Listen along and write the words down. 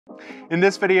In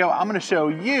this video, I'm going to show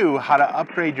you how to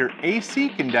upgrade your AC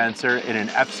condenser in an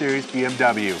F-Series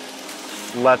BMW.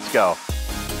 Let's go.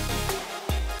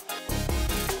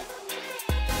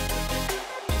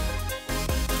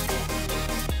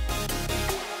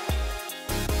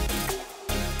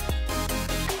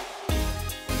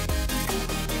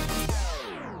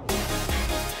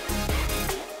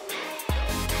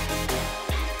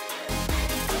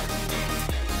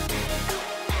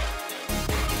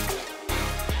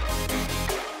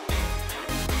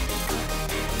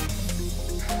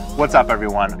 What's up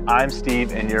everyone, I'm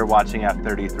Steve and you're watching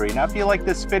F33. Now if you like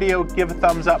this video, give a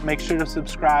thumbs up, make sure to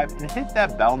subscribe and hit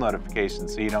that bell notification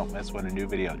so you don't miss when a new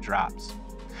video drops.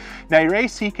 Now your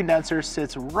AC condenser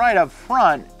sits right up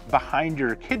front behind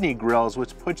your kidney grills,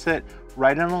 which puts it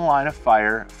right in the line of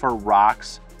fire for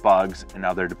rocks, bugs, and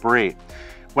other debris.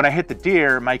 When I hit the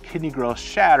deer, my kidney grills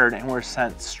shattered and were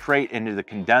sent straight into the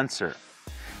condenser.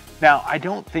 Now, I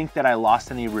don't think that I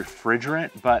lost any refrigerant,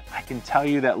 but I can tell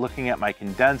you that looking at my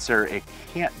condenser, it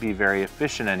can't be very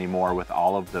efficient anymore with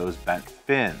all of those bent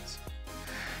fins.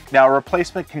 Now, a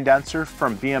replacement condenser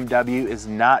from BMW is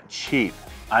not cheap.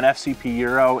 On FCP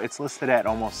Euro, it's listed at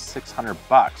almost 600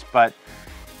 bucks, but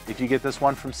if you get this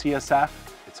one from CSF,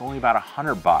 it's only about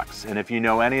 100 bucks. And if you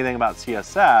know anything about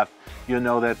CSF, you'll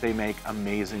know that they make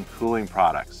amazing cooling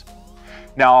products.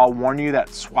 Now, I'll warn you that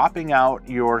swapping out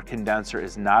your condenser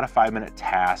is not a 5-minute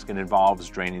task and involves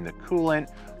draining the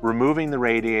coolant, removing the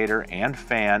radiator and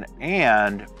fan,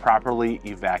 and properly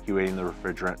evacuating the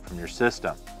refrigerant from your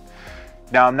system.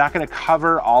 Now, I'm not going to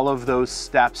cover all of those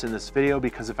steps in this video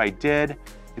because if I did,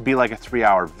 it'd be like a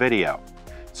 3-hour video.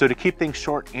 So to keep things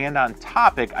short and on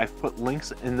topic, I've put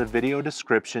links in the video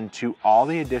description to all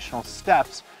the additional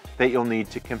steps that you'll need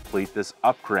to complete this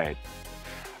upgrade.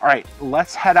 All right,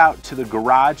 let's head out to the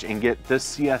garage and get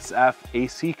this CSF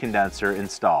AC condenser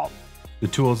installed. The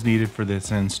tools needed for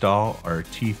this install are a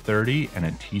T30 and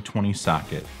a T20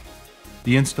 socket.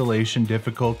 The installation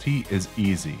difficulty is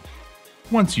easy,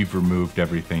 once you've removed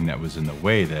everything that was in the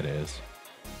way, that is.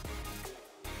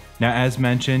 Now, as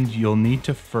mentioned, you'll need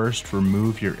to first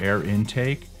remove your air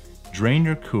intake, drain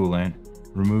your coolant,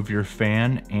 remove your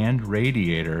fan and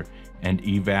radiator, and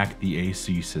evac the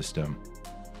AC system.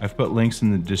 I've put links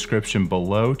in the description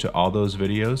below to all those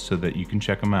videos so that you can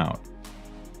check them out.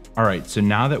 All right, so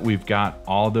now that we've got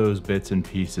all those bits and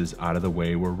pieces out of the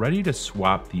way, we're ready to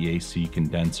swap the AC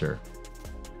condenser.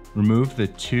 Remove the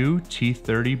 2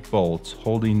 T30 bolts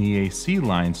holding the AC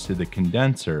lines to the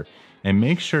condenser and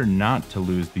make sure not to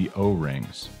lose the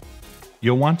O-rings.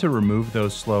 You'll want to remove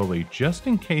those slowly just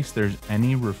in case there's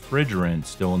any refrigerant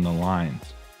still in the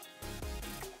lines.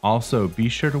 Also, be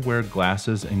sure to wear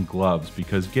glasses and gloves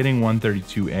because getting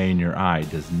 132A in your eye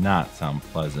does not sound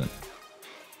pleasant.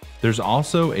 There's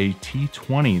also a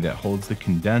T20 that holds the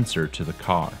condenser to the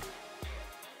car.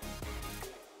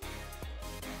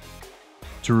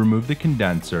 To remove the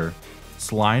condenser,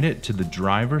 slide it to the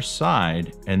driver's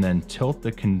side and then tilt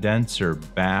the condenser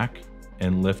back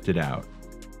and lift it out.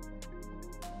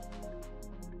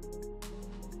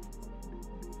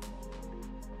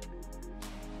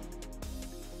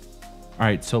 All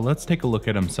right, so let's take a look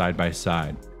at them side by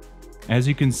side. As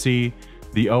you can see,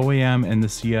 the OEM and the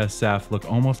CSF look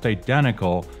almost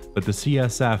identical, but the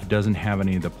CSF doesn't have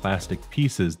any of the plastic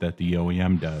pieces that the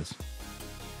OEM does.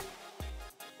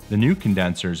 The new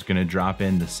condenser is going to drop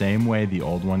in the same way the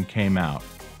old one came out.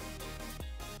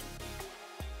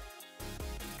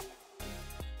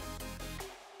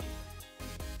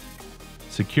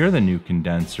 Secure the new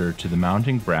condenser to the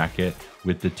mounting bracket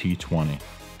with the T20.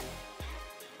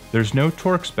 There's no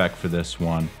torque spec for this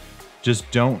one, just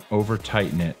don't over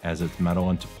tighten it as it's metal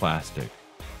into plastic.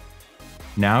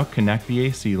 Now connect the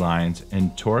AC lines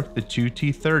and torque the 2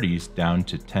 T30s down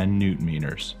to 10 Newton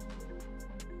meters.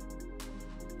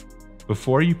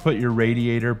 Before you put your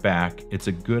radiator back, it's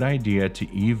a good idea to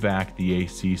evac the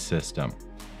AC system.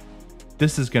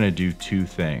 This is going to do two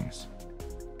things.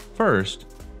 First,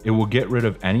 it will get rid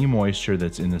of any moisture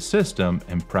that's in the system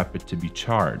and prep it to be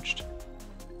charged.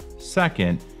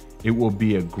 Second, it will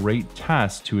be a great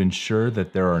test to ensure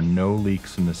that there are no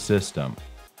leaks in the system.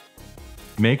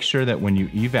 Make sure that when you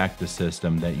evac the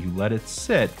system that you let it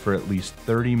sit for at least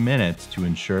 30 minutes to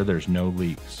ensure there's no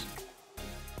leaks.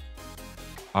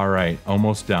 All right,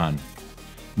 almost done.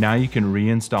 Now you can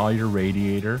reinstall your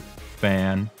radiator,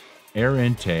 fan, air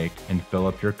intake, and fill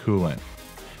up your coolant.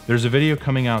 There's a video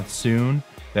coming out soon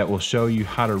that will show you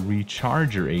how to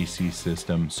recharge your AC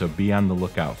system, so be on the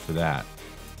lookout for that.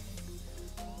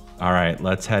 All right,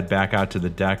 let's head back out to the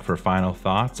deck for final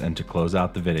thoughts and to close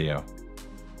out the video.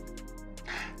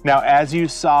 Now, as you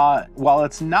saw, while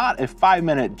it's not a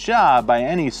 5-minute job by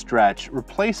any stretch,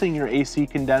 replacing your AC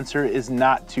condenser is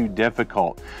not too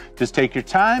difficult. Just take your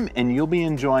time and you'll be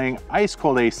enjoying ice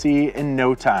cold AC in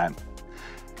no time.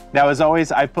 Now, as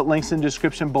always, I've put links in the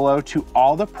description below to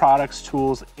all the products,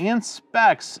 tools, and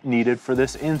specs needed for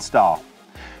this install.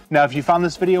 Now, if you found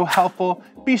this video helpful,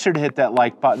 be sure to hit that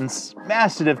like button,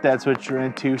 smash it if that's what you're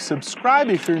into, subscribe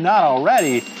if you're not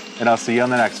already, and I'll see you on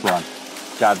the next one.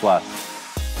 God bless.